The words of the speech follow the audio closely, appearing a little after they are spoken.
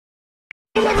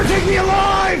take me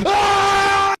alive!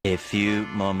 Ah! A few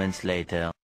moments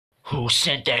later. Who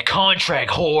sent that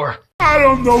contract, whore? I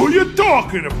don't know who you're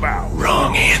talking about.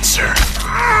 Wrong answer.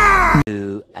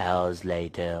 2 hours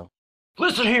later.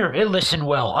 Listen here, and listen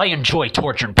well. I enjoy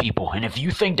torturing people, and if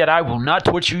you think that I will not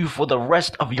torture you for the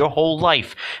rest of your whole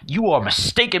life, you are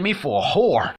mistaking me for a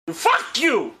whore. Fuck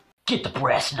you! Get the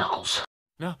brass knuckles.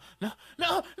 No.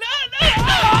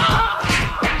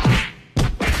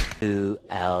 2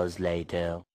 hours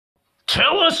later.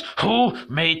 Tell us who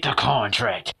made the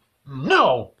contract.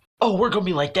 No! Oh, we're gonna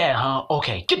be like that, huh?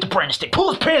 Okay, get the branding stick, pull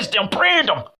his pants down, brand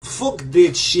him! Fuck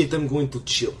that shit, I'm going to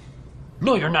chill.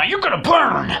 No, you're not, you're gonna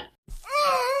burn!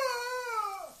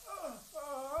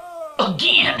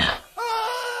 Again!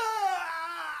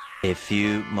 A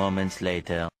few moments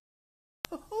later.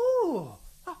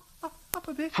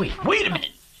 Wait a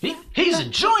minute! He's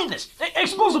enjoying this!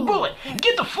 Expose a bullet!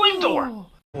 Get the flamethrower!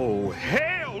 Oh,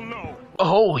 hell no!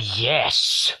 Oh,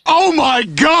 yes! Oh my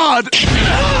god!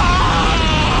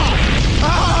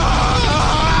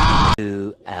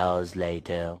 2 hours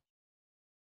later.